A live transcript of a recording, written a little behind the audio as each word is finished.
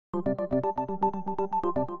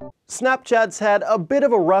Snapchat's had a bit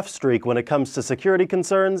of a rough streak when it comes to security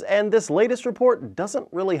concerns, and this latest report doesn't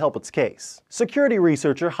really help its case. Security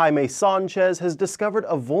researcher Jaime Sanchez has discovered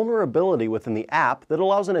a vulnerability within the app that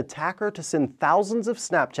allows an attacker to send thousands of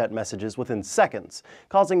Snapchat messages within seconds,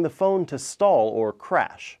 causing the phone to stall or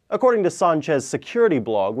crash. According to Sanchez's security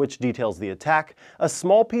blog, which details the attack, a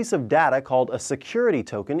small piece of data called a security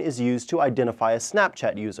token is used to identify a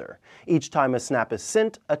Snapchat user. Each time a snap is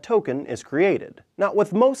sent, a token is created. Now,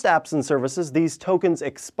 with most apps and services, these tokens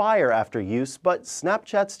expire after use, but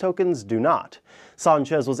Snapchat's tokens do not.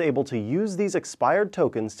 Sanchez was able to use these expired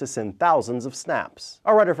tokens to send thousands of snaps.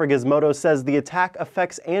 A writer for Gizmodo says the attack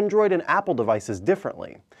affects Android and Apple devices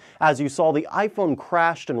differently. As you saw, the iPhone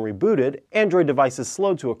crashed and rebooted, Android devices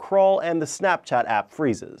slowed to a crawl, and the Snapchat app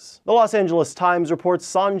freezes. The Los Angeles Times reports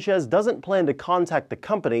Sanchez doesn't plan to contact the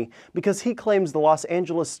company because he claims the Los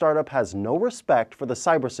Angeles startup has no respect for the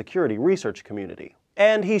cybersecurity research community.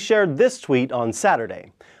 And he shared this tweet on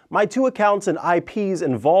Saturday. "My 2 accounts and IPs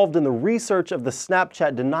involved in the research of the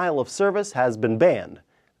Snapchat denial of service has been banned.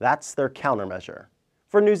 That's their countermeasure."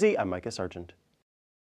 For Newsy, I'm Micah Sargent.